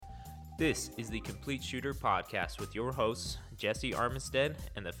This is the Complete Shooter podcast with your hosts, Jesse Armistead,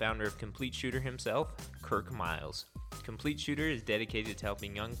 and the founder of Complete Shooter himself, Kirk Miles. Complete Shooter is dedicated to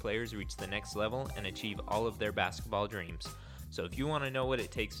helping young players reach the next level and achieve all of their basketball dreams. So if you want to know what it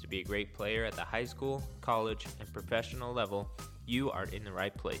takes to be a great player at the high school, college, and professional level, you are in the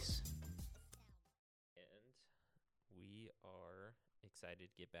right place. And we are excited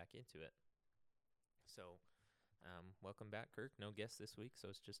to get back into it. So welcome back, Kirk. No guests this week, so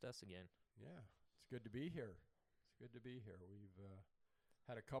it's just us again. Yeah, it's good to be here. We've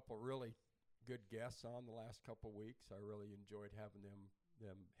had a couple really good guests on the last couple weeks. I really enjoyed having them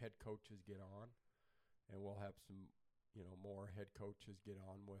head coaches get on, and we'll have some, more head coaches get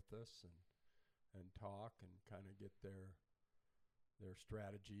on with us and talk and kind of get their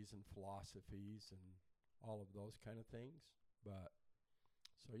strategies and philosophies and all of those kind of things. But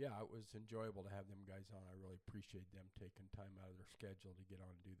so, yeah, it was enjoyable to have them guys on. I really appreciate them taking time out of their schedule to get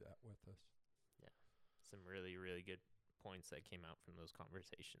on and do that with us. Yeah, some really, really good points that came out from those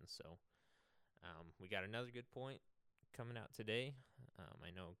conversations. So we got another good point coming out today. I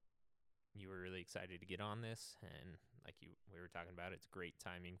know you were really excited to get on this, and we were talking about, it's great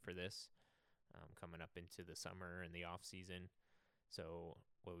timing for this coming up into the summer and the off season. So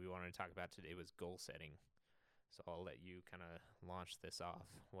what we wanted to talk about today was goal setting. So I'll let you kind of launch this off.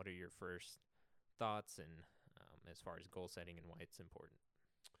 What are your first thoughts and as far as goal setting and why it's important?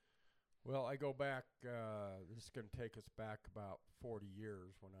 Well, I go back, this is going to take us back about 40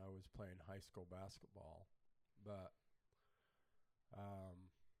 years when I was playing high school basketball. But I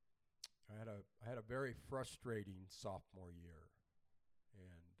had a very frustrating sophomore year.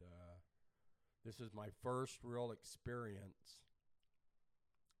 And this is my first real experience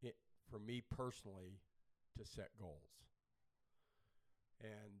for me personally to set goals.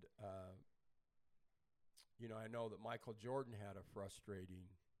 And, I know that Michael Jordan had a frustrating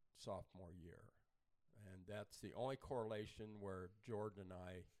sophomore year. And that's the only correlation where Jordan and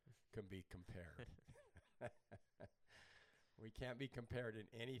I can be compared. We can't be compared in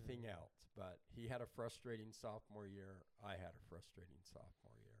anything else. But he had a frustrating sophomore year. I had a frustrating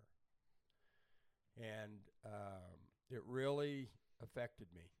sophomore year. And it really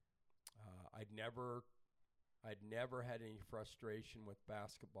affected me. I'd never had any frustration with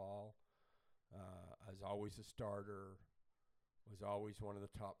basketball. I was always a starter, was always one of the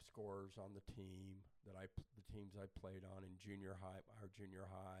top scorers on the team the teams I played on in our junior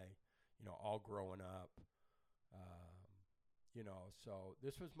high, all growing up. So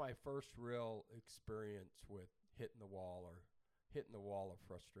this was my first real experience with hitting the wall of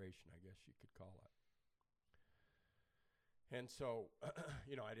frustration, I guess you could call it. And so,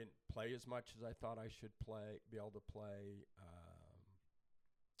 I didn't play as much as I thought I should be able to play.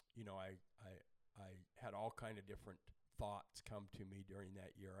 I had all kind of different thoughts come to me during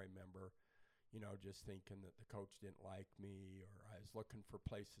that year. I remember, just thinking that the coach didn't like me, or I was looking for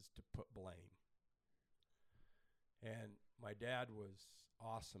places to put blame. And my dad was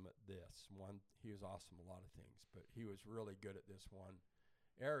awesome at this. He was awesome at a lot of things, but he was really good at this one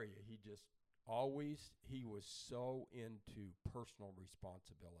area. He was so into personal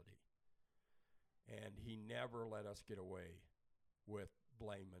responsibility. And he never let us get away with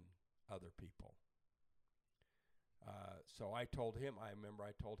blaming other people. So I remember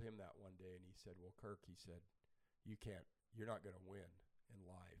I told him that one day, and he said, well, Kirk, you're not going to win in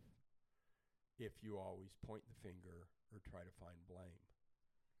life if you always point the finger or try to find blame.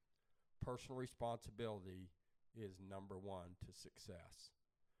 Personal responsibility is number one to success.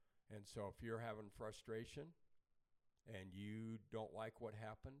 And so if you're having frustration and you don't like what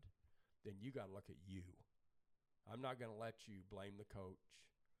happened, then you got to look at you. I'm not going to let you blame the coach,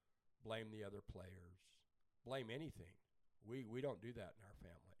 blame the other players, blame anything. We don't do that in our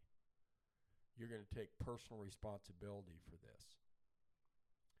family. You're going to take personal responsibility for this.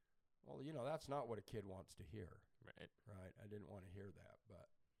 Well, that's not what a kid wants to hear. Right? I didn't want to hear that,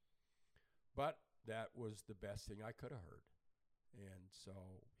 but that was the best thing I could have heard. And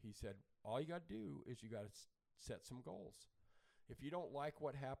so he said, all you got to do is you got to set some goals. If you don't like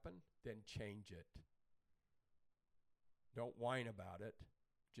what happened, then change it. Don't whine about it.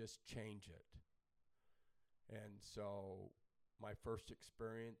 Just change it. And so my first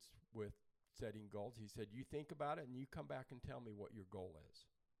experience with setting goals, he said, you think about it and you come back and tell me what your goal is.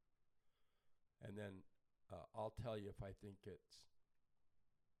 And then I'll tell you if I think it's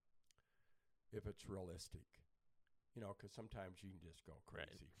realistic. Because sometimes you can just go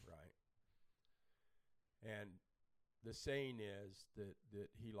crazy, right? And the saying is that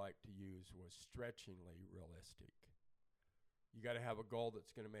he liked to use was stretchingly realistic. You got to have a goal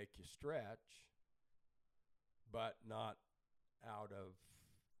that's going to make you stretch, but not out of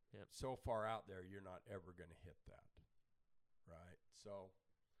Yep. so far out there, you're not ever going to hit that, right?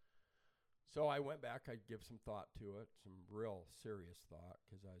 So I went back. I give some thought to it, some real serious thought,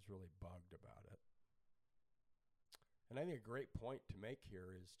 because I was really bugged about it. And I think a great point to make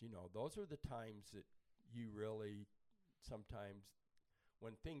here is, those are the times that you really sometimes,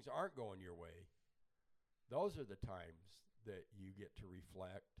 when things aren't going your way, those are the times that you get to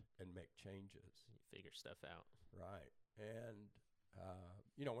reflect and make changes. You figure stuff out. Right. And,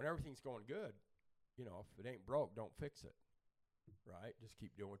 when everything's going good, if it ain't broke, don't fix it. Right? Just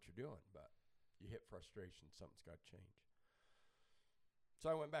keep doing what you're doing. But you hit frustration, something's got to change. So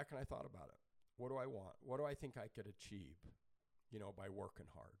I went back and I thought about it. What do I want? What do I think I could achieve, by working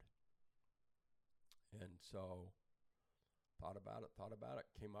hard? And so thought about it,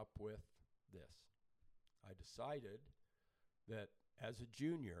 came up with this. I decided that as a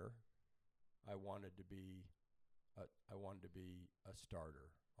junior, I wanted to be a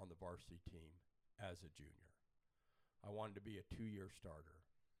starter on the varsity team as a junior. I wanted to be a 2-year starter.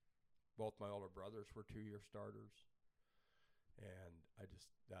 Both my older brothers were 2-year starters, and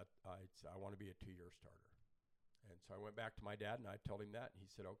I want to be a 2-year starter. And so I went back to my dad and I told him that, and he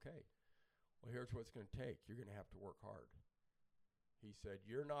said, "Okay, well, here's what it's going to take. You're going to have to work hard." He said,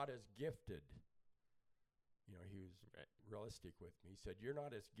 "You're not as gifted." He was realistic with me. He said, "You're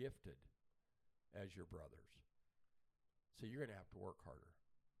not as gifted as your brothers. So you're going to have to work harder."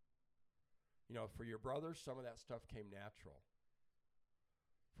 For your brothers, some of that stuff came natural.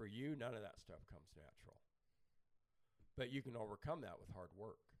 For you, none of that stuff comes natural. But you can overcome that with hard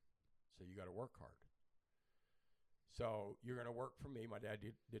work. So you got to work hard. So you're going to work for me. My dad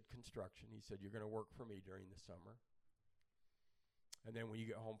did construction. He said, "You're going to work for me during the summer. And then when you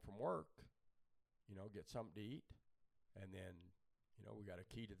get home from work, get something to eat. And then, we got a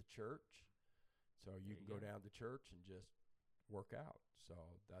key to the church. So you can go down to the church and just work out." So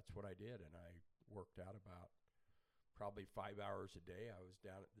that's what I did. And I worked out about probably 5 hours a day. I was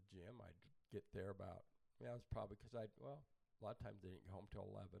down at the gym. I'd get there about, it was probably because a lot of times I didn't get home till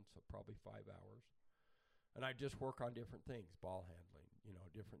 11, so probably 5 hours. And I'd just work on different things, ball handling,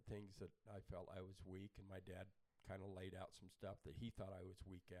 different things that I felt I was weak. And my dad kind of laid out some stuff that he thought I was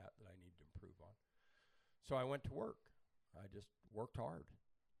weak at that I needed to improve on. So I went to work. I just worked hard.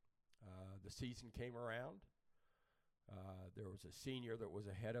 The season came around. There was a senior that was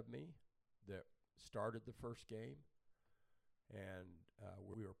ahead of me that started the first game. And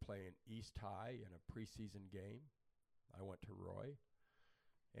we were playing East High in a preseason game. I went to Roy.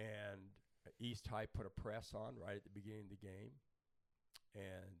 And East High put a press on right at the beginning of the game.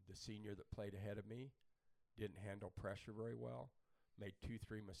 And the senior that played ahead of me didn't handle pressure very well. Made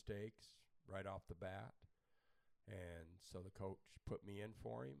 2-3 mistakes right off the bat. And so the coach put me in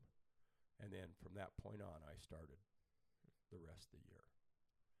for him. And then from that point on, I started the rest of the year.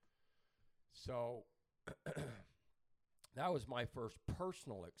 So that was my first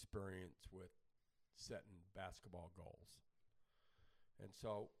personal experience with setting basketball goals. And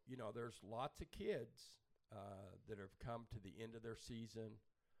so, there's lots of kids that have come to the end of their season.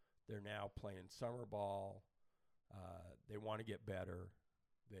 They're now playing summer ball. They want to get better.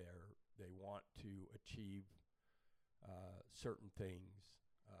 They want to achieve certain things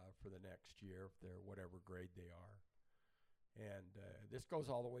for the next year, if they're whatever grade they are. And this goes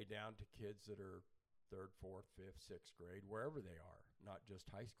all the way down to kids that are 3rd, 4th, 5th, 6th grade, wherever they are, not just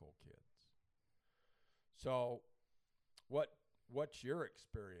high school kids. So what's your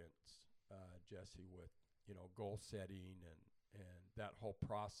experience, Jesse, with, goal setting and that whole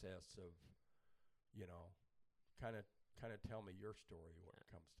process of, kind of tell me your story when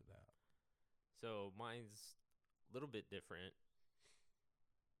it comes to that. So mine's a little bit different.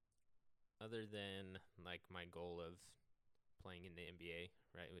 Other than like my goal of playing in the NBA,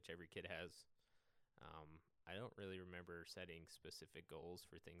 right, which every kid has, I don't really remember setting specific goals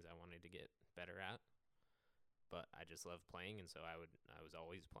for things I wanted to get better at. But I just love playing, and so I was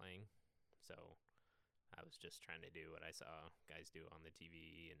always playing. So I was just trying to do what I saw guys do on the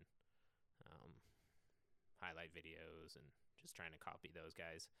TV and highlight videos and just trying to copy those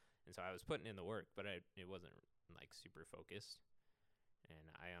guys. And so I was putting in the work, but it wasn't like super focused. And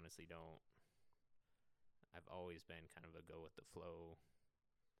I honestly don't. I've always been kind of a go with the flow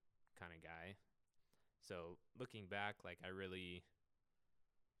kind of guy. So looking back, like I really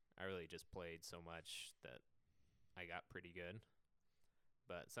just played so much that I got pretty good.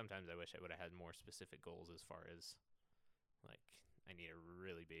 But sometimes I wish I would have had more specific goals as far as like I need to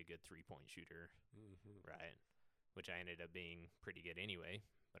really be a good 3-point shooter, right? Which I ended up being pretty good anyway,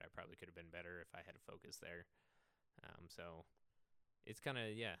 but I probably could have been better if I had a focus there. So it's kind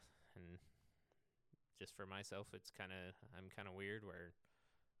of, and just for myself, I'm kind of weird where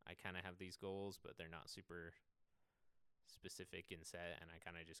I kind of have these goals, but they're not super specific and set, and I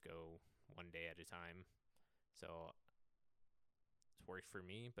kind of just go one day at a time. So it's worked for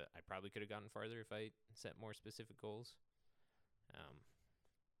me, but I probably could have gotten farther if I set more specific goals.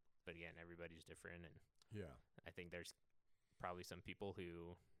 But again, everybody's different, and Yeah. I think there's probably some people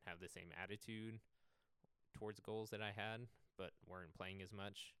who have the same attitude towards goals that I had, but weren't playing as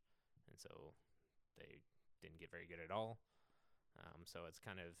much, and so they didn't get very good at all. So it's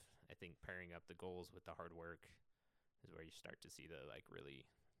kind of, I think, pairing up the goals with the hard work is where you start to see the like really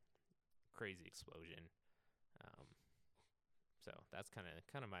crazy explosion. So that's kind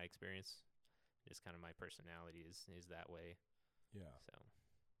of my experience. Just kind of my personality is that way. Yeah. So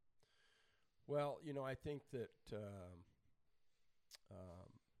Well, I think that to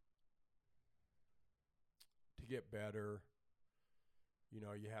get better,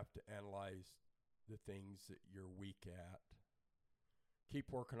 you have to analyze the things that you're weak at.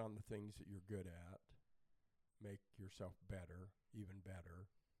 Keep working on the things that you're good at. Make yourself better, even better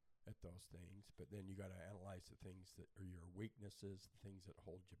at those things. But then you got to analyze the things that are your weaknesses, the things that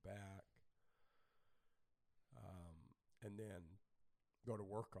hold you back. And then go to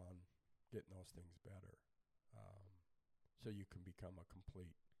work on getting those things better. So you can become a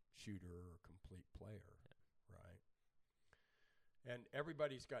complete shooter or a complete player, right? And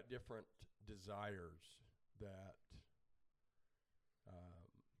everybody's got different desires that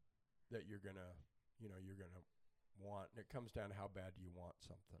that you're gonna want, and it comes down to how bad do you want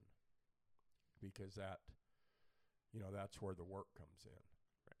something, because that's where the work comes in.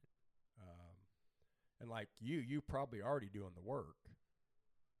 Right. And like you probably already doing the work,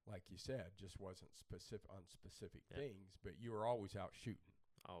 like you said, just wasn't specific on specific things, but you were always out shooting.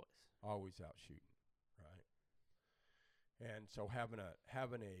 Always out shooting, right? And so having a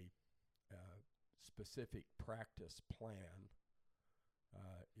specific practice plan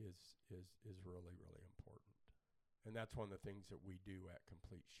is really, really important. And that's one of the things that we do at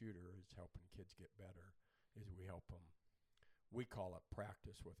Complete Shooter is helping kids get better. Is we help them. We call it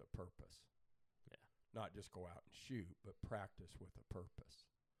practice with a purpose. Yeah. Not just go out and shoot, but practice with a purpose.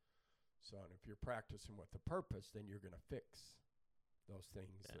 So, and if you're practicing with a purpose, then you're going to fix those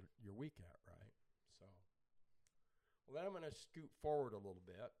things that you're weak at, right? So, well, then I'm going to scoot forward a little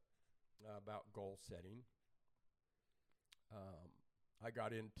bit about goal setting. I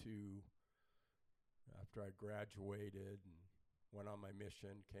got into, after I graduated and went on my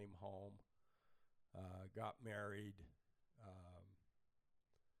mission, came home, got married.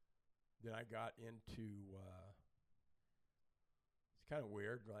 Then I got into, it's kind of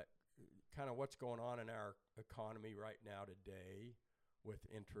weird, like kind of what's going on in our economy right now today with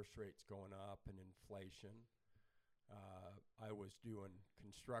interest rates going up and inflation. I was doing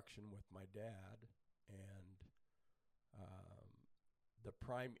construction with my dad, and the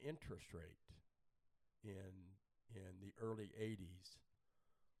prime interest rate in the early 80s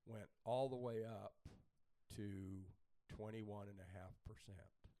went all the way up to 21.5%.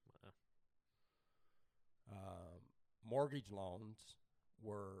 Wow. Mortgage loans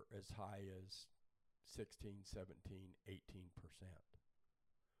were as high as 16, 17, 18%.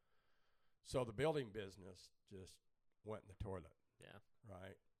 So the building business just went in the toilet. Yeah.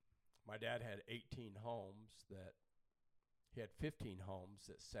 Right? My dad had 18 homes that he had 15 homes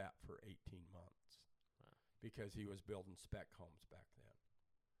that sat for 18 months. Wow. Because he was building spec homes back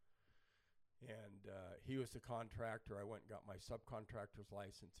then. And he was the contractor. I went and got my subcontractor's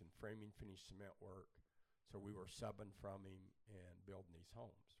license in framing, finished cement work. So we were subbing from him and building these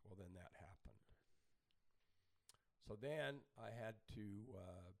homes. Well, then that happened. So then I had to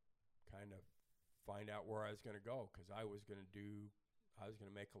kind of find out where I was going to go, because I was going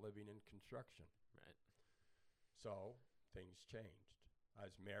to make a living in construction. Right. So things changed. I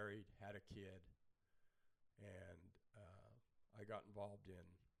was married, had a kid, and I got involved in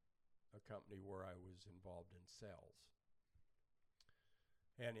a company where I was involved in sales.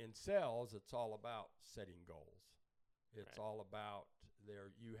 And in sales, it's all about setting goals. It's all about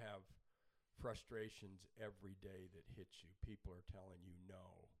you have frustrations every day that hit you. People are telling you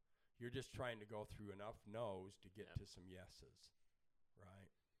no. You're just trying to go through enough no's to get to some yeses, right?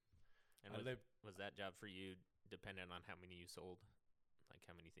 And was that job for you dependent on how many you sold? Like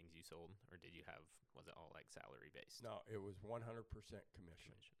how many things you sold? Or was it all like salary based? No, it was 100%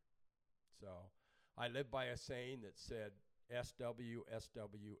 commission. So I lived by a saying that said, SW,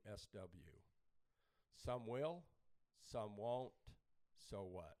 SW, SW. Some will, some won't, so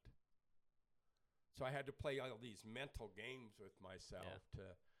what? So I had to play all these mental games with myself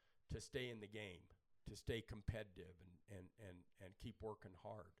to stay in the game, to stay competitive and keep working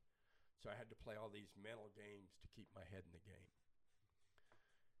hard. So I had to play all these mental games to keep my head in the game.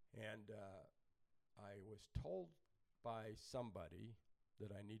 And I was told by somebody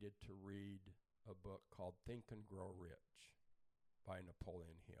that I needed to read a book called Think and Grow Rich by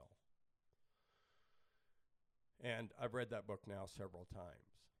Napoleon Hill. And I've read that book now several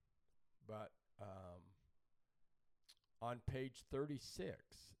times. But on page 36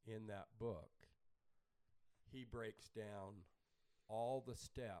 in that book, he breaks down all the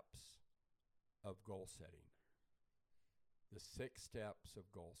steps of goal setting, the 6 steps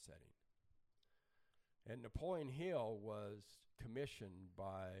of goal setting. And Napoleon Hill was commissioned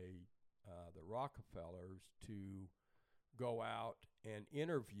by the Rockefellers to go out and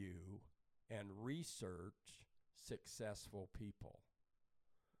interview and research successful people.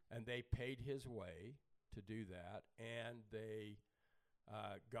 And they paid his way to do that, and they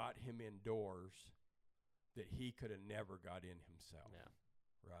got him indoors that he could have never got in himself.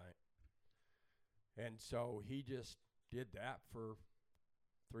 Yeah. Right? And so he just did that for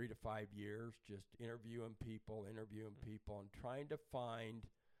 3 to 5 years, just interviewing people, and trying to find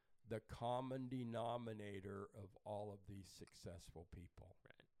the common denominator of all of these successful people.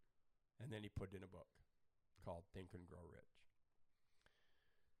 Right. And then he put in a book called Think and Grow Rich.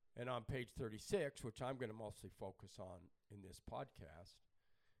 And on page 36, which I'm going to mostly focus on in this podcast,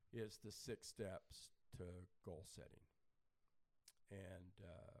 is the 6 steps to goal setting. And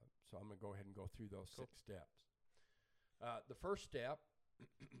so I'm going to go ahead and go through those 6 steps. The first step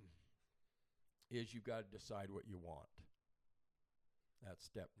is you've got to decide what you want. That's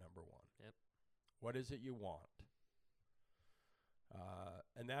step number 1. Yep. What is it you want?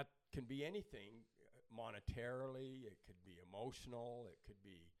 And that can be anything monetarily. It could be emotional. It could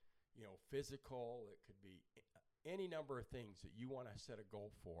be, physical. It could be any number of things that you want to set a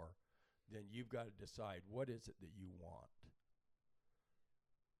goal for. Then you've got to decide, what is it that you want?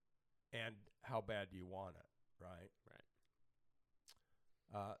 And how bad do you want it, right?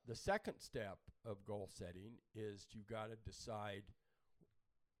 Right. The second step of goal setting is you've got to decide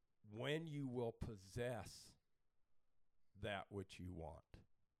when you will possess that which you want.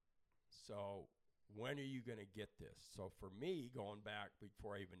 So when are you going to get this? So for me, going back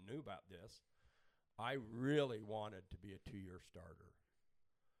before I even knew about this, I really wanted to be a 2-year starter.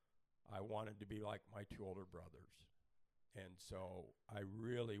 I wanted to be like my 2 older brothers. And so I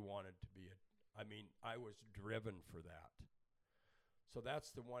really wanted to be I was driven for that. So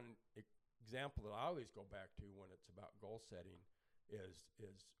that's the one example that I always go back to when it's about goal setting is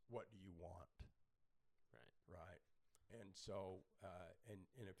what do you want? Right. And so, and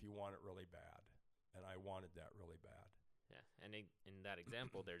if you want it really bad, and I wanted that really bad. Yeah, and in that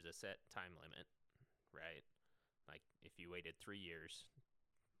example, there's a set time limit, right? Like if you waited 3 years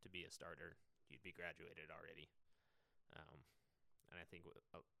to be a starter, you'd be graduated already. And I think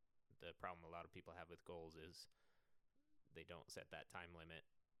the problem a lot of people have with goals is they don't set that time limit,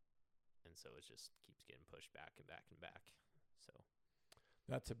 and so it just keeps getting pushed back and back and back. So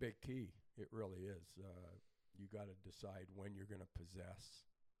that's a big key. It really is. You got to decide when you're going to possess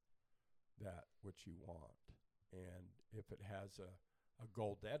that which you want. And if it has a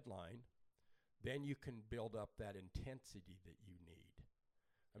goal deadline, then you can build up that intensity that you need.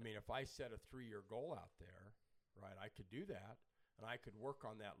 I mean, if I set a 3-year goal out there, right, I could do that, and I could work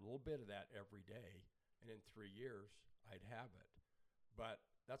on that little bit of that every day, and in 3 years, I'd have it. But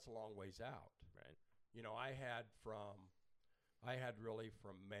that's a long ways out. Right. I had really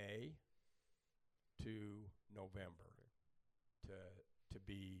from May to November to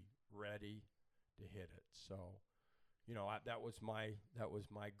be ready to hit it. So, that was my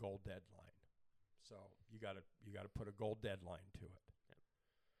goal deadline. So you got to put a goal deadline to it. Yep.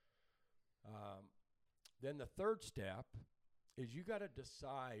 Then the third step is you got to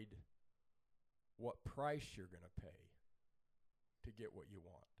decide what price you're going to pay to get what you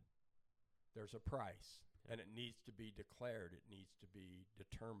want. There's a price, and it needs to be declared. It needs to be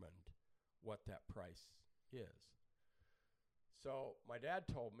determined what that price is. So my dad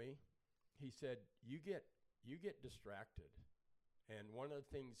told me, he said, you get distracted. And one of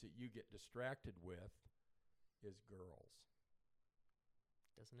the things that you get distracted with is girls.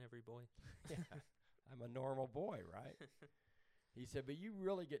 Doesn't every boy? Yeah, I'm a normal boy, right? He said, but you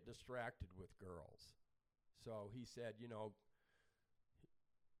really get distracted with girls. So he said,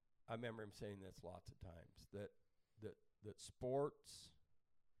 I remember him saying this lots of times, that sports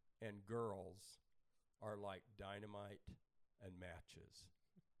and girls are like dynamite and matches.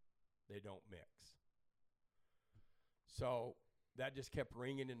 They don't mix. So that just kept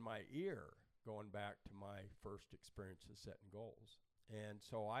ringing in my ear going back to my first experience of setting goals. And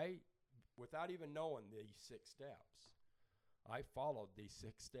so I, without even knowing these 6 steps, I followed these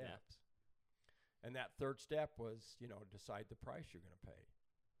 6 steps. Yeah. And that third step was, decide the price you're going to pay.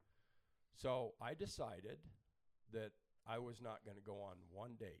 So I decided that I was not going to go on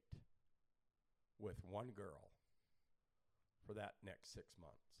one date with one girl for that next 6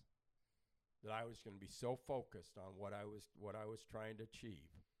 months. That I was going to be so focused on what I was trying to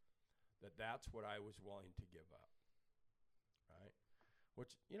achieve that that's what I was willing to give up. Right?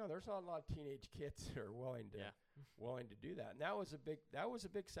 Which, there's not a lot of teenage kids that are willing to do that. And that was a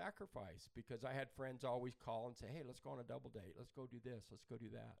big sacrifice, because I had friends always call and say, "Hey, let's go on a double date. Let's go do this. Let's go do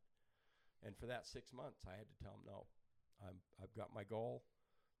that." And for that 6 months, I had to tell them, "No, I've got my goal.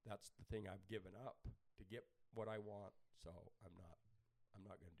 That's the thing I've given up to get what I want. So I'm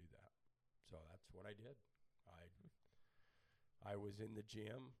not going to do that." So that's what I did. I was in the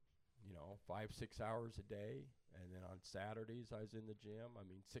gym, 5-6 hours a day, and then on Saturdays I was in the gym.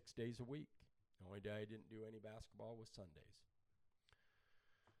 6 days a week. The only day I didn't do any basketball was Sundays.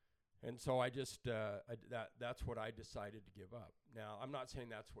 And so I just that's what I decided to give up. Now, I'm not saying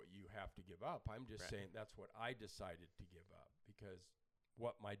that's what you have to give up. I'm just saying that's what I decided to give up, because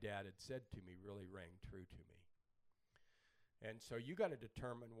what my dad had said to me really rang true to me. And so you got to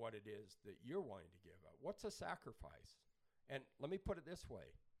determine what it is that you're willing to give up. What's a sacrifice? And let me put it this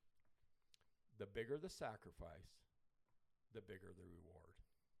way. The bigger the sacrifice, the bigger the reward.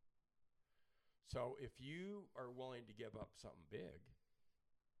 So if you are willing to give up something big,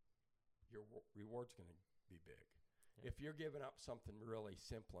 your reward's going to be big. Yeah. If you're giving up something really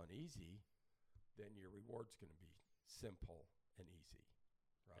simple and easy, then your reward's going to be simple and easy,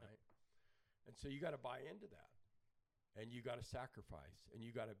 right? Yeah. And so you got to buy into that, and you got to sacrifice, and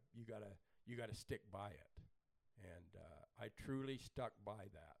you got to stick by it. And I truly stuck by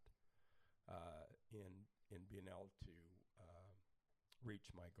that in being able to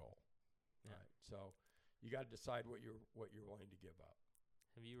reach my goal. Yeah. Right. So you got to decide what you're willing to give up.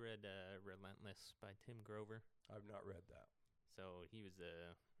 Have you read Relentless by Tim Grover? I've not read that. So he was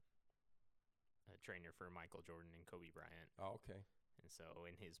a trainer for Michael Jordan and Kobe Bryant. Oh, okay. And so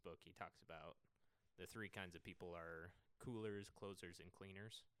in his book, he talks about the three kinds of people are coolers, closers, and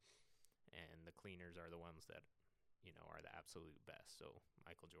cleaners. And the cleaners are the ones that, are the absolute best. So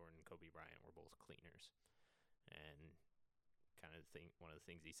Michael Jordan and Kobe Bryant were both cleaners. And one of the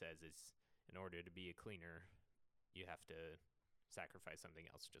things he says is, in order to be a cleaner, you have to sacrifice something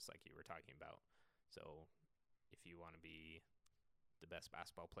else, just like you were talking about. So if you want to be the best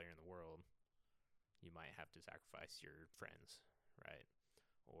basketball player in the world, you might have to sacrifice your friends, right?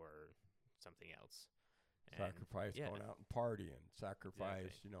 Or something else. Sacrifice going out and partying.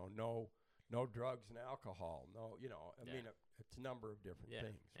 Sacrifice, exactly. No drugs and alcohol. No, it's a number of different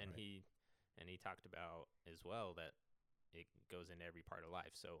things. And right? he talked about as well that it goes into every part of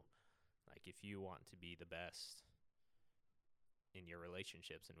life. So like if you want to be the best in your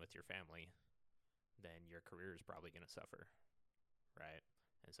relationships and with your family, then your career is probably going to suffer, right?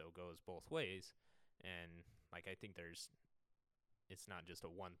 And so it goes both ways. And like I think it's not just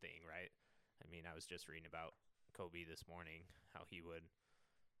a one thing, right? I was just reading about Kobe this morning, how he would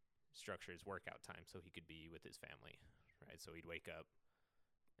structure his workout time so he could be with his family, right? So he'd wake up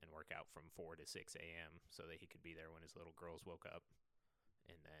and work out from 4 to 6 a.m. so that he could be there when his little girls woke up.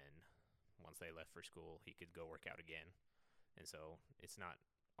 And then once they left for school, he could go work out again. And so it's not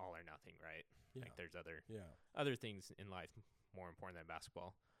all or nothing, right? Yeah. Like there's other things in life more important than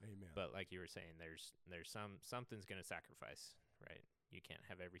basketball. Amen. But like you were saying, there's something's going to sacrifice, right? You can't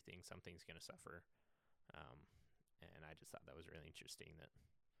have everything. Something's going to suffer. And I just thought that was really interesting that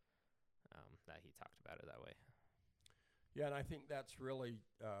he talked about it that way. Yeah, and I think that's really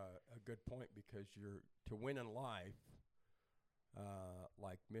a good point, because to win in life,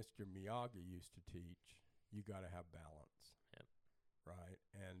 like Mr. Miyagi used to teach, you got to have balance. Yep. Right?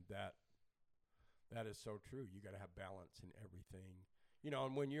 And that is so true. You got to have balance in everything.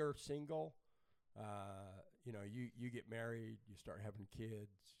 And when you're single, you get married, you start having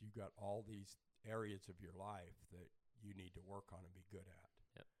kids, you got all these areas of your life that you need to work on and be good at.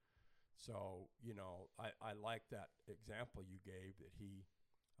 Yep. So, I like that example you gave, that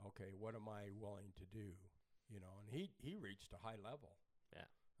what am I willing to do? And he reached a high level. Yeah.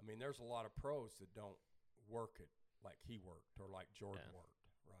 There's a lot of pros that don't work it like he worked or like Jordan worked,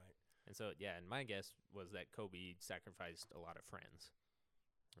 right? And so, and my guess was that Kobe sacrificed a lot of friends,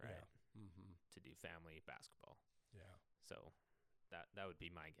 right? Yeah. Mm-hmm. To do family basketball. Yeah. So that would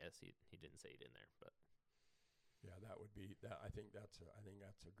be my guess. He didn't say it in there, but yeah, that would be that. I think that's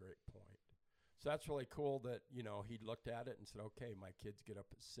a great point. So that's really cool that he looked at it and said, okay, my kids get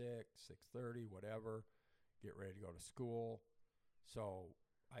up at 6:30, whatever, get ready to go to school. So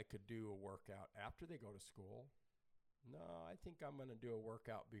I could do a workout after they go to school. No, I think I'm going to do a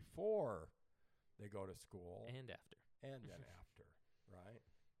workout before they go to school. And after. And then after, right?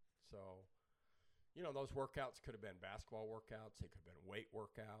 So, those workouts could have been basketball workouts. They could have been weight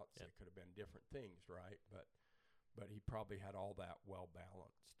workouts. They could have been different things, right? But he probably had all that well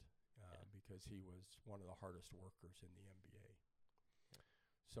balanced because he was one of the hardest workers in the NBA.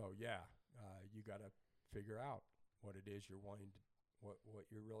 So you got to figure out what it is you're willing to, what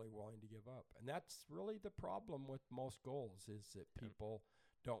you're really willing to give up, and that's really the problem with most goals is that people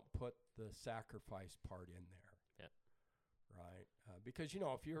don't put the sacrifice part in there. Yeah. Right. Because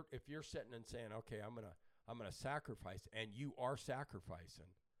if you're sitting and saying, okay, I'm gonna sacrifice, and you are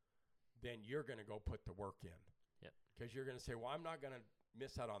sacrificing, then you're gonna go put the work in. Yep. Because you're gonna say, well, I'm not gonna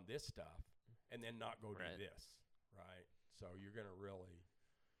miss out on this stuff, and then not go do this. Right. So you're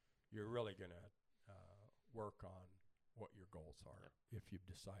really gonna work on what your goals are if you've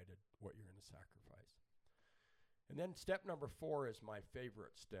decided what you're gonna sacrifice. And then step number 4 is my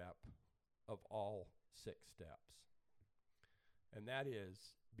favorite step of all 6 steps. And that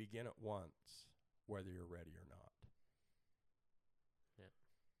is begin at once, whether you're ready or not. Yeah.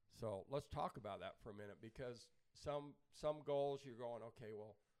 So let's talk about that for a minute, because some goals you're going, okay,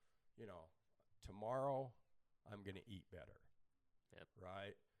 well, tomorrow I'm going to eat better. Yep.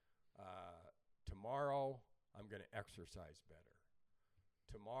 Right? Tomorrow I'm going to exercise better.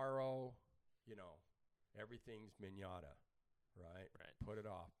 Tomorrow, everything's minata. Right? Right. Put it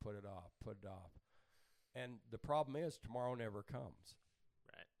off, put it off, put it off. And the problem is tomorrow never comes.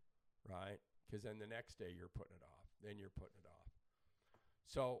 Right? Because then the next day you're putting it off. Then you're putting it off.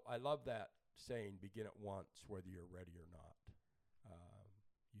 So I love that saying, begin at once, whether you're ready or not.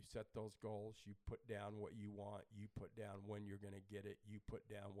 You set those goals. You put down what you want. You put down when you're going to get it. You put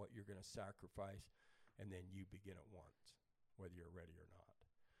down what you're going to sacrifice. And then you begin at once, whether you're ready or not.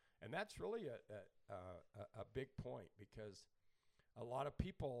 And that's really a big point, because a lot of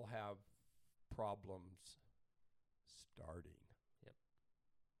people have problems starting. Yep.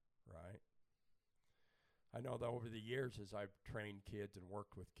 Right? I know that over the years, as I've trained kids and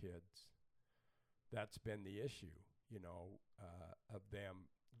worked with kids, that's been the issue, of them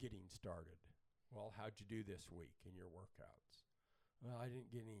getting started. Well, how'd you do this week in your workouts? Well, I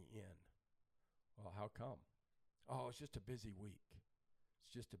didn't get any in. Well, how come? Oh, it's just a busy week.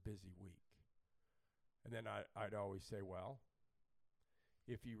 It's just a busy week. And then I'd always say, well,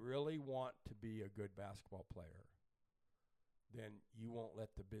 if you really want to be a good basketball player, then you won't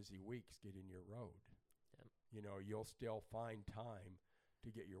let the busy weeks get in your road. Yep. You'll still find time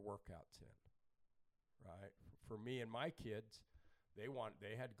to get your workouts in, right? For me and my kids, they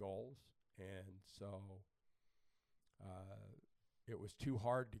had goals, and so it was too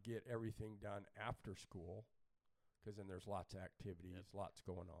hard to get everything done after school, because then there's lots of activities, lots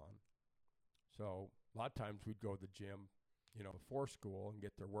going on. So a lot of times we'd go to the gym, before school and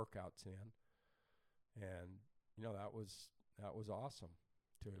get their workouts in, and that was awesome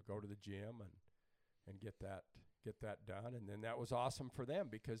to go to the gym and get that done. And then that was awesome for them,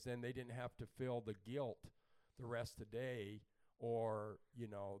 because then they didn't have to feel the guilt the rest of the day, or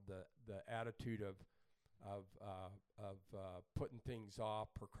the attitude of putting things off,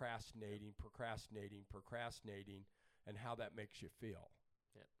 procrastinating, and how that makes you feel.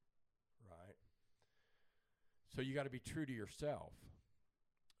 Yep. Right. So you got to be true to yourself.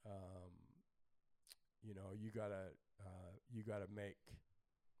 You gotta make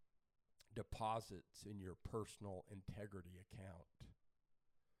deposits in your personal integrity account.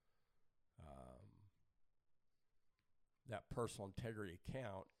 That personal integrity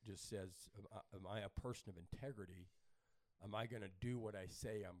account just says, am I a person of integrity? Am I going to do what I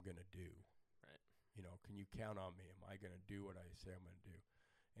say I'm going to do? Right. Can you count on me? Am I going to do what I say I'm going to do?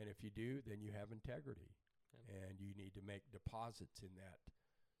 And if you do, then you have integrity. Yep. And you need to make deposits in that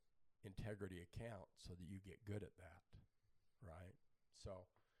integrity account so that you get good at that. Right? So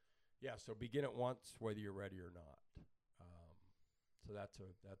begin at once, whether you're ready or not. So that's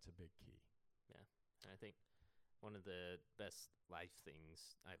a big key. Yeah. I think one of the best life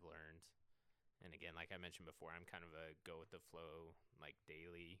things I've learned, and again, like I mentioned before, I'm kind of a go with the flow, like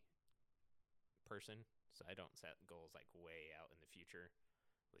daily person. So I don't set goals like way out in the future,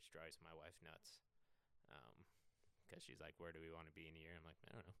 which drives my wife nuts. Because she's like, where do we want to be in a year? I'm like,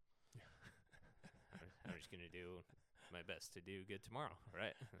 I don't know. I'm just going to do my best to do good tomorrow,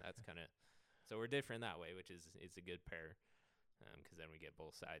 right? That's kind of, so we're different that way, which is a good pair, because then we get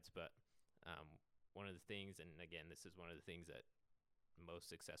both sides. But one of the things, and again, this is one of the things that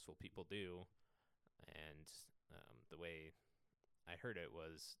most successful people do, and the way I heard it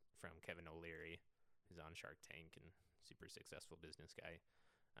was from Kevin O'Leary, who's on Shark Tank and super successful business guy,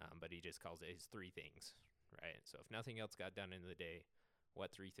 but he just calls it his 3 things, right? So if nothing else got done in the day,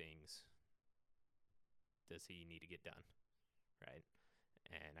 what 3 things does he need to get done, right?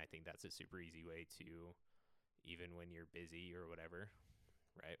 And I think that's a super easy way to, even when you're busy or whatever,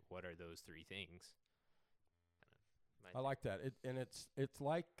 right? What are those three things? I like that. It's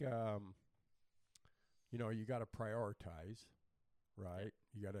like, you know, you got to prioritize, right?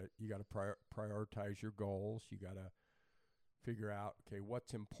 You got to prioritize your goals. You got to figure out, okay,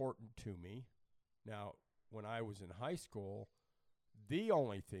 what's important to me. Now, when I was in high school, the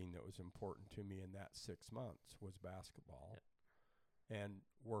only thing that was important to me in that 6 months was basketball and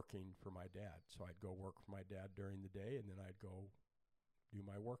working for my dad. So I'd go work for my dad during the day, and then I'd go do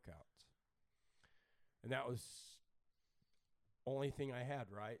my workouts. And that was only thing I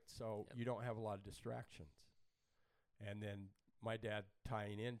had, right? So you don't have a lot of distractions. And then my dad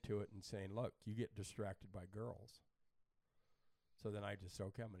tying into it and saying, look, you get distracted by girls. So then I just said,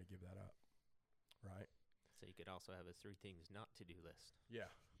 okay, I'm going to give that up, right? So you could also have a 3 things not to do list. Yeah,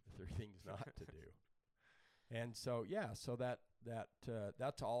 3 things not to do. And so, so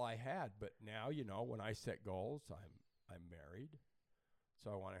that's all I had. But now, you know, when I set goals, I'm married. So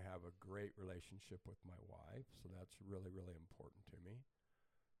I want to have a great relationship with my wife. So that's really, really important to me.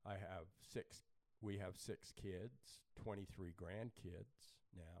 We have 6 kids, 23 grandkids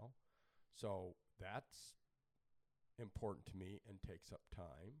now. So that's important to me and takes up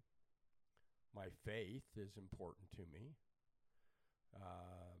time. My faith is important to me.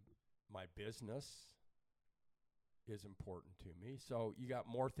 My business is important to me. So you got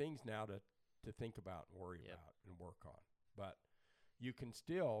more things now to think about and worry about and work on. But you can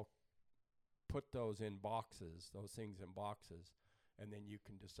still put those things in boxes, and then you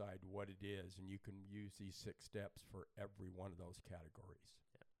can decide what it is, and you can use these 6 steps for every one of those categories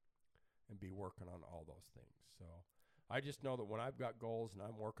and be working on all those things. So I just know that when I've got goals and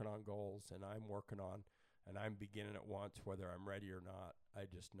I'm working on goals and I'm beginning at once, whether I'm ready or not, I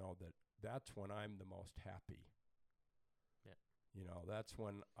just know that that's when I'm the most happy. Yeah. You know, that's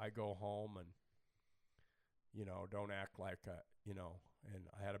when I go home and, you know, don't act like, and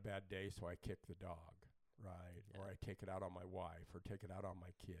I had a bad day, so I kick the dog, right? Yeah. Or I take it out on my wife or take it out on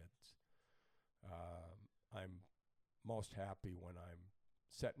my kids. I'm most happy when I'm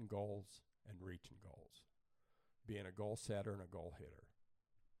setting goals and reaching goals, being a goal setter and a goal hitter,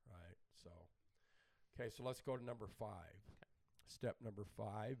 right? So, okay, so let's go to number 5. Okay. Step number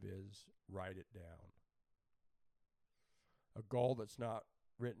 5 is write it down. A goal that's not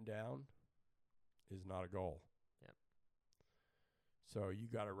written down is not a goal. Yep. So you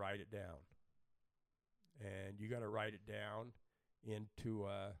got to write it down. And you got to write it down into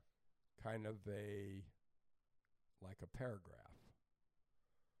a kind of like a paragraph.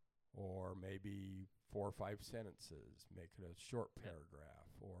 Or maybe 4 or 5 sentences, make it a short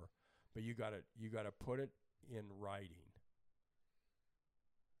paragraph. But you got to put it in writing.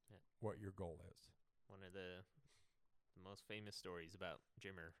 What your goal is. One of the most famous stories about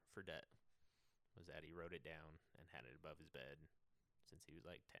Jimmer Fredette was that he wrote it down and had it above his bed since he was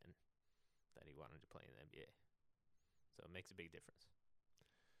like 10, that he wanted to play in the NBA. So it makes a big difference.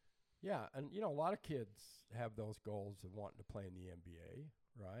 Yeah, and you know, a lot of kids have those goals of wanting to play in the NBA,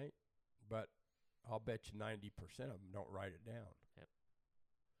 right? But I'll bet you 90% of them don't write it down. Yep.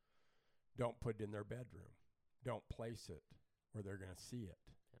 Don't put it in their bedroom. Don't place it where they're going to see it.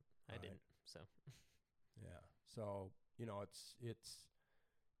 Yep. I didn't, so. Yeah. So, you know,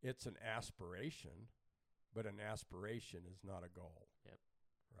 it's an aspiration, but an aspiration is not a goal. Yep.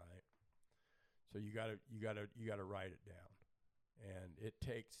 Right? So you got to write it down. And it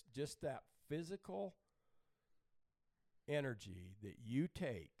takes just that physical energy that you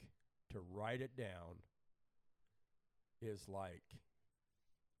take to write it down is like,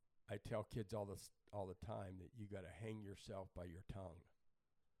 I tell kids all the time that you got to hang yourself by your tongue.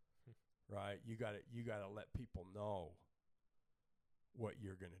 Right? You got to let people know what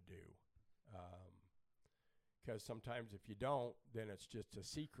you're going to do. Because sometimes if you don't, then it's just a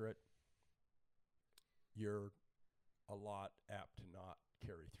secret. You're a lot apt to not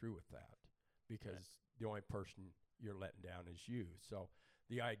carry through with that because the only person you're letting down is you. So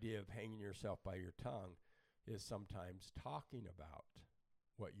the idea of hanging yourself by your tongue is sometimes talking about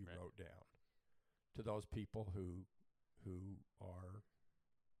what you wrote down to those people who are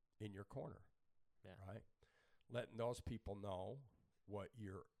in your corner, right? Letting those people know what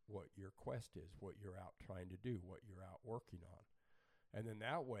your quest is, what you're out trying to do, what you're out working on. And then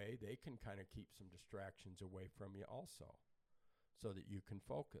that way they can kind of keep some distractions away from you also so that you can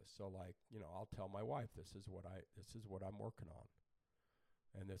focus. So like, you know, I'll tell my wife, this is what I'm working on.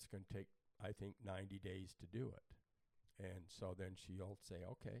 And it's going to take, I think, 90 days to do it. And so then she'll say,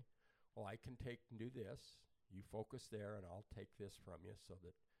 okay, well, I can take and do this. You focus there and I'll take this from you so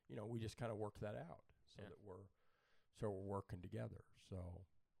that, you know, we just kind of work that out so that So we're working together. So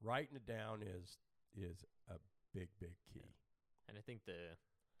writing it down is a big key. Yeah. And I think the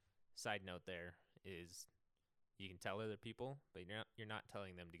side note there is you can tell other people, but you're not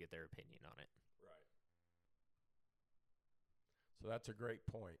telling them to get their opinion on it. Right. So that's a great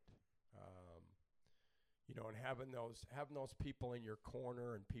point. And having those people in your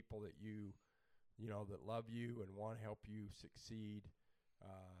corner and people that you that love you and want to help you succeed.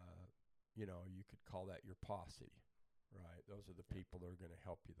 You could call that your posse, right? Those are the people that are going to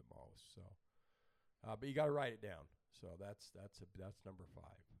help you the most. So, but you got to write it down. So that's number 5.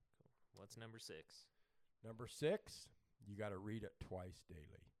 Cool. What's number 6? Number 6, you got to read it twice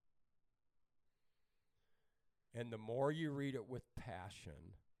daily. And the more you read it with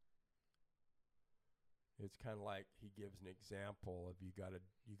passion, it's kind of like he gives an example of you got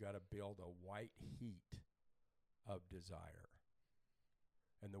to build a white heat of desire.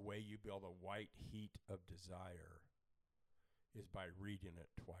 And the way you build a white heat of desire is by reading it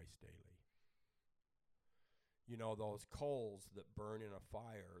twice daily. You know those coals that burn in a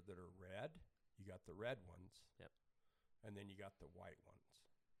fire that are red? You got the red ones. Yep. And then you got the white ones.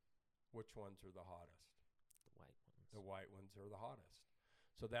 Which ones are the hottest? The white ones. The white ones are the hottest.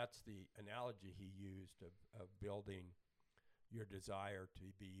 So that's the analogy he used of building your desire to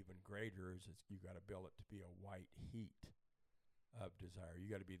be even greater is you got to build it to be a white heat of desire.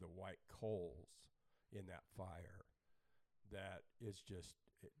 You got to be the white coals in that fire. That is just,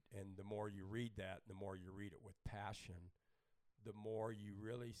 and the more you read that, the more you read it with passion, the more you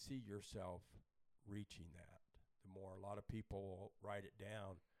really see yourself reaching that. The more a lot of people write it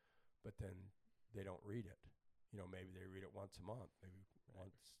down, but then they don't read it. Maybe they read it once a month, maybe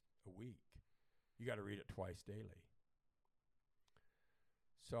once a week. You got to read it twice daily.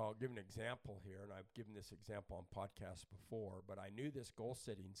 So I'll give an example here, and I've given this example on podcasts before, but I knew this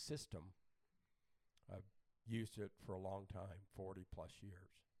goal-setting system. I've used it for a long time, 40-plus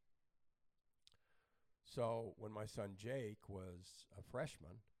years. So when my son Jake was a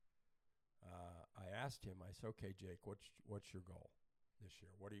freshman, I asked him, I said, okay, Jake, what's your goal this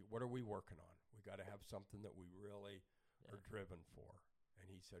year? What are we working on? We got to have something that we really are driven for. And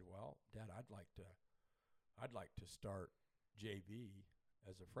he said, well, Dad, I'd like to start JV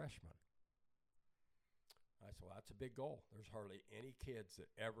as a freshman. I said, well, that's a big goal. There's hardly any kids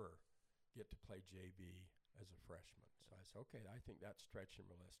that ever get to play JV as a freshman. So I said, okay, I think that's stretching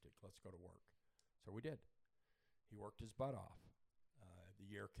realistic. Let's go to work. So we did. He worked his butt off. The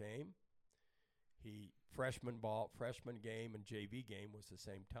year came. Freshman game and JV game was the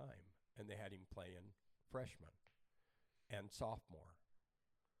same time, and they had him playing freshman and sophomore.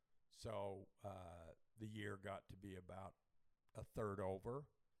 So the year got to be about a third over,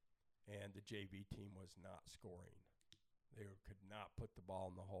 and the JV team was not scoring. They could not put the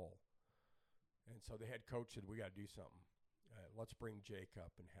ball in the hole. And so the head coach said, we got to do something. Let's bring Jake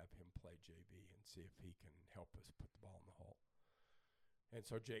up and have him play JV and see if he can help us put the ball in the hole. And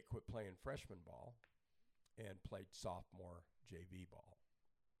so Jake quit playing freshman ball and played sophomore JV ball.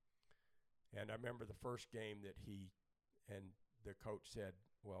 And I remember the first game that the coach said,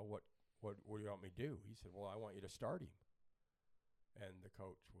 well, what do you want me to do? He said, well, I want you to start him. And the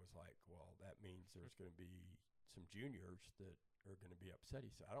coach was like, well, that means there's going to be some juniors that are going to be upset.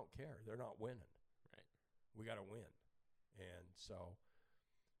 He said, I don't care. They're not winning. Right. We got to win. And so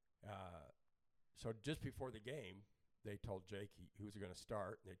just before the game, they told Jake he was going to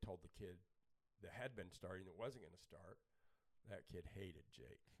start, and they told the kid that had been starting that wasn't going to start. That kid hated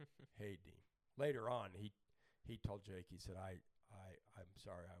Jake, hated him. Later on, he told Jake, he said, I'm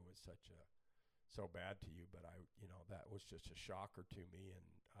sorry I was so bad to you, but that was just a shocker to me, and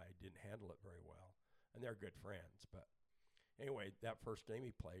I didn't handle it very well. And they're good friends. But anyway, that first game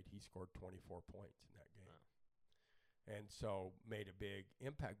he played, he scored 24 points in that game. Wow. And so made a big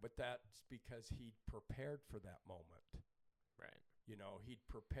impact. But that's because he'd prepared for that moment. Right. He'd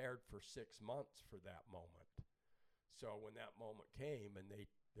prepared for 6 months for that moment. So when that moment came and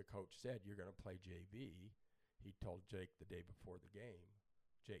the coach said, you're going to play JV, he told Jake the day before the game.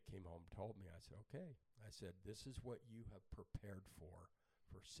 Jake came home and told me. I said, okay. I said, this is what you have prepared for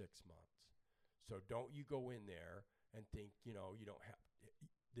 6 months. So don't you go in there and think, you don't have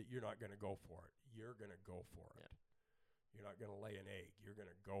that you're not going to go for it. You're going to go for it. Yeah. You're not going to lay an egg. You're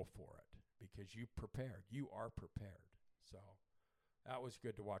going to go for it because you prepared. You are prepared. So that was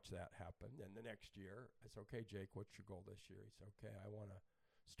good to watch that happen. And the next year, I said, okay, Jake, what's your goal this year? He said, okay, I want to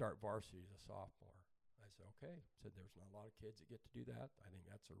start varsity as a sophomore. I said, okay. I said, there's not a lot of kids that get to do that. I think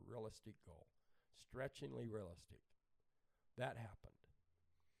that's a realistic goal, stretchingly realistic. That happened.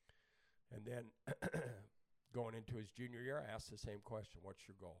 And then going into his junior year, I asked the same question, what's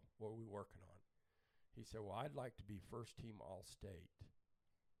your goal? What are we working on? He said, well, I'd like to be first team All-State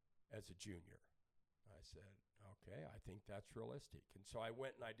as a junior. I said, okay, I think that's realistic. And so I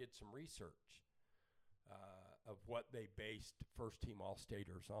went and I did some research of what they based first team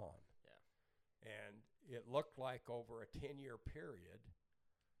All-Staters on. Yeah. And it looked like over a 10-year period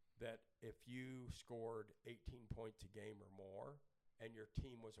that if you scored 18 points a game or more and your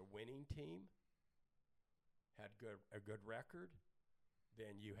team was a winning team, had a good record,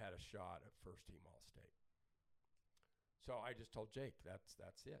 then you had a shot at first team All-State. So I just told Jake, that's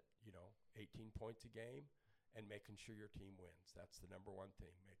it. 18 points a game and making sure your team wins. That's the number one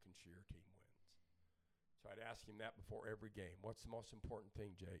thing, making sure your team wins. So I'd ask him that before every game. What's the most important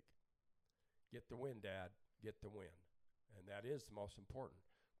thing, Jake? Get the win, Dad. Get the win. And that is the most important.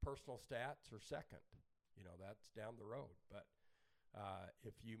 Personal stats are second. That's down the road. But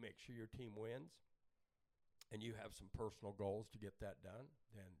if you make sure your team wins and you have some personal goals to get that done,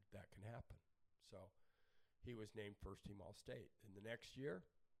 then that can happen. So he was named first team All-State. And the next year,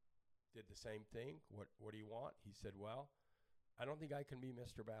 did the same thing. What do you want? He said, well, I don't think I can be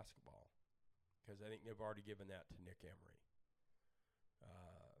Mr. Basketball because I think they've already given that to Nick Emery.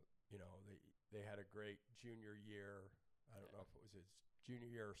 They had a great junior year. I don't know if it was his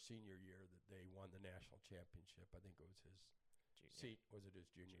junior year or senior year that they won the national championship. I think it was his was it his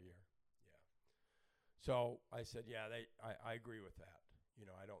junior year? Yeah. So I said, yeah, I agree with that.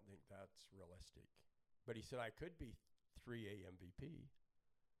 I don't think that's realistic. But he said, I could be 3A MVP.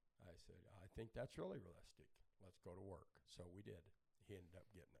 I said, I think that's really realistic. Let's go to work. So we did. He ended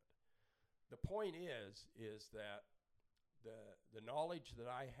up getting it. The point is that the knowledge that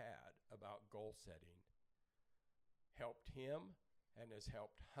I had about goal setting helped him and has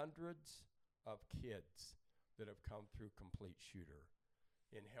helped hundreds of kids that have come through Complete Shooter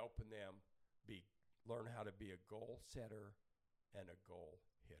in helping them learn how to be a goal setter and a goal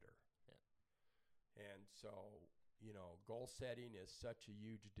hitter. Yeah. And so, goal setting is such a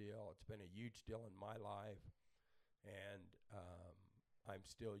huge deal. It's been a huge deal in my life. And I'm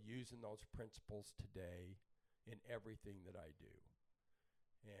still using those principles today in everything that I do.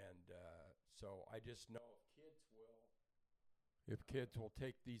 And so I just know if kids will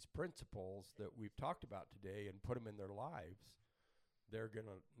take these principles that we've talked about today and put them in their lives, they're going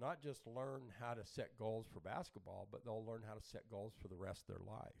to not just learn how to set goals for basketball, but they'll learn how to set goals for the rest of their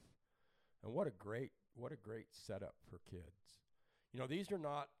life. And what a great setup for kids. These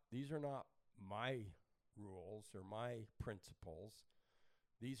are not my rules or my principles.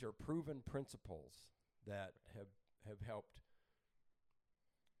 These are proven principles that have helped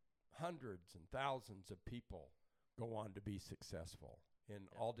hundreds and thousands of people go on to be successful in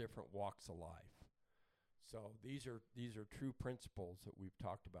all different walks of life. So these are true principles that we've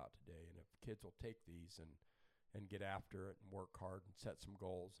talked about today. And if kids will take these and get after it and work hard and set some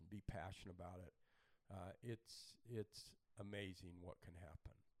goals and be passionate about it, it's amazing what can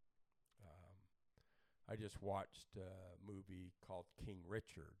happen. I just watched a movie called King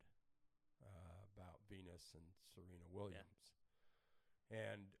Richard about Venus and Serena Williams.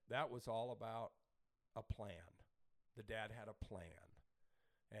 Yeah. And that was all about a plan. The dad had a plan,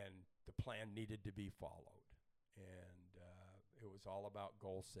 and the plan needed to be followed. And it was all about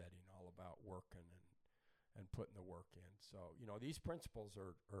goal setting, all about working and putting the work in. So, these principles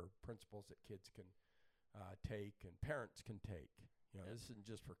are principles that kids can take and parents can take. This isn't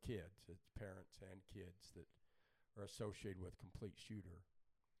just for kids. It's parents and kids that are associated with Complete Shooter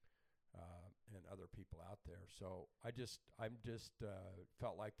and other people out there. So I'm just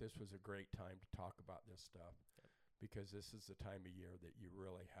felt like this was a great time to talk about this stuff because this is the time of year that you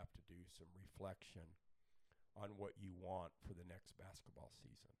really have to do some reflection on what you want for the next basketball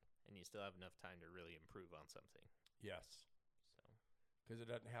season. And you still have enough time to really improve on something. Yes. Because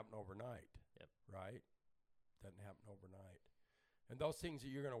it doesn't happen overnight. Yep. Right? Doesn't happen overnight. And those things that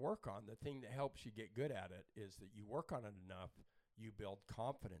you're going to work on, the thing that helps you get good at it is that you work on it enough, you build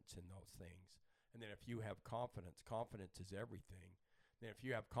confidence in those things. And then if you have confidence is everything. Then if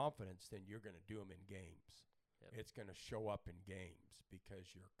you have confidence, then you're going to do them in games. Yep. It's going to show up in games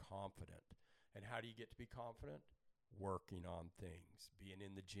because you're confident. And how do you get to be confident? Working on things, being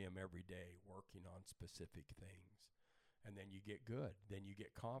in the gym every day, working on specific things. And then you get good. Then you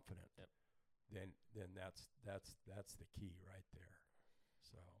get confident. Yep. Then that's the key right there.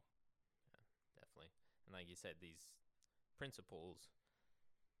 So, yeah, definitely. And like you said, these principles,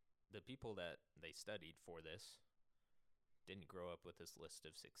 the people that they studied for this didn't grow up with this list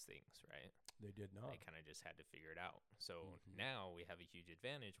of 6 things, right? They did not. They kind of just had to figure it out. So now we have a huge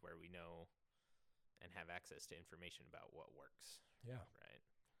advantage where we know and have access to information about what works. Yeah. Right.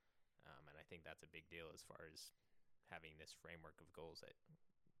 And I think that's a big deal as far as having this framework of goals that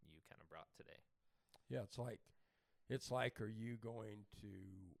you kind of brought today. Yeah, it's like, are you going to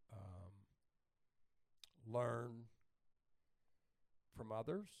learn from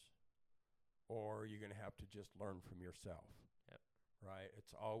others, or are you going to have to just learn from yourself? Yep. Right?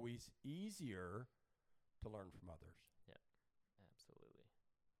 It's always easier to learn from others. Yep. Absolutely.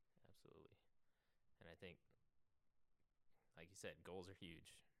 Absolutely. And I think, like you said, goals are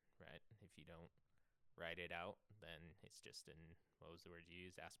huge, right? If you don't write it out, then it's just what was the word you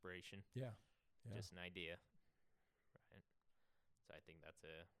used? Aspiration. Yeah. Just an idea, right? So I think that's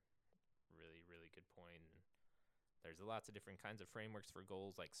a really, really good point. And there's lots of different kinds of frameworks for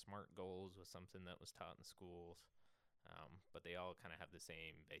goals, like SMART goals was something that was taught in schools, but they all kind of have the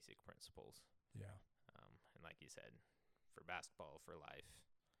same basic principles. Yeah. And like you said, for basketball, for life,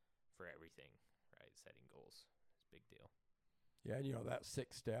 for everything, right? Setting goals is a big deal. Yeah, and that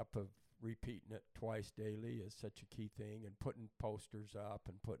sixth step of repeating it twice daily is such a key thing, and putting posters up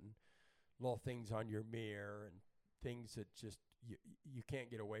and putting little things on your mirror and things that just you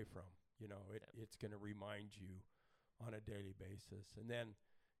can't get away from. It's going to remind you on a daily basis. And then,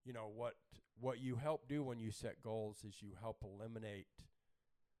 what you help do when you set goals is you help eliminate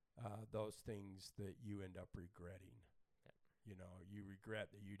those things that you end up regretting. Yep. You regret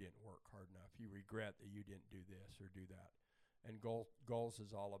that you didn't work hard enough. You regret that you didn't do this or do that. And goals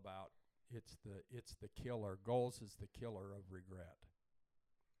is all about, it's the killer. Goals is the killer of regret.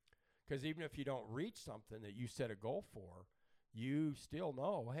 Because even if you don't reach something that you set a goal for, you still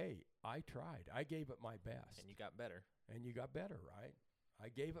know, hey, I tried. I gave it my best. And you got better. Right? I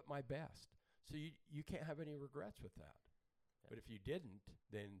gave it my best. So you can't have any regrets with that. Yep. But if you didn't,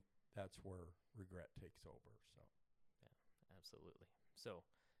 then that's where regret takes over. So. Yeah, absolutely. So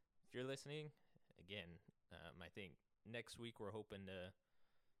if you're listening, again, I think next week we're hoping to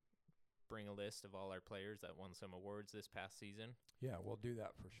bring a list of all our players that won some awards this past season. Yeah, we'll do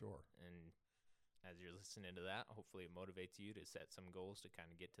that for sure. And as you're listening to that, hopefully it motivates you to set some goals to kind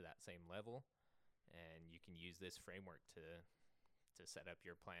of get to that same level. And you can use this framework to set up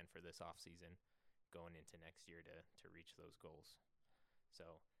your plan for this off season going into next year to reach those goals.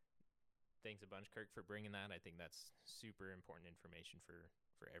 So thanks a bunch, Kirk, for bringing that. I think that's super important information for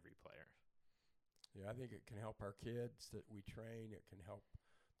every player. Yeah, I think it can help our kids that we train. It can help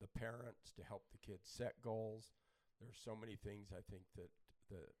the parents to help the kids set goals. There's so many things I think that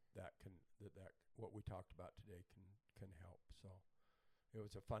what we talked about today can help. So it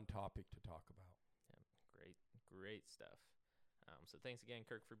was a fun topic to talk about. Yeah, great stuff. So thanks again,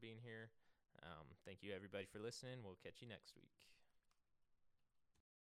 Kirk, for being here. Thank you, everybody, for listening. We'll catch you next week.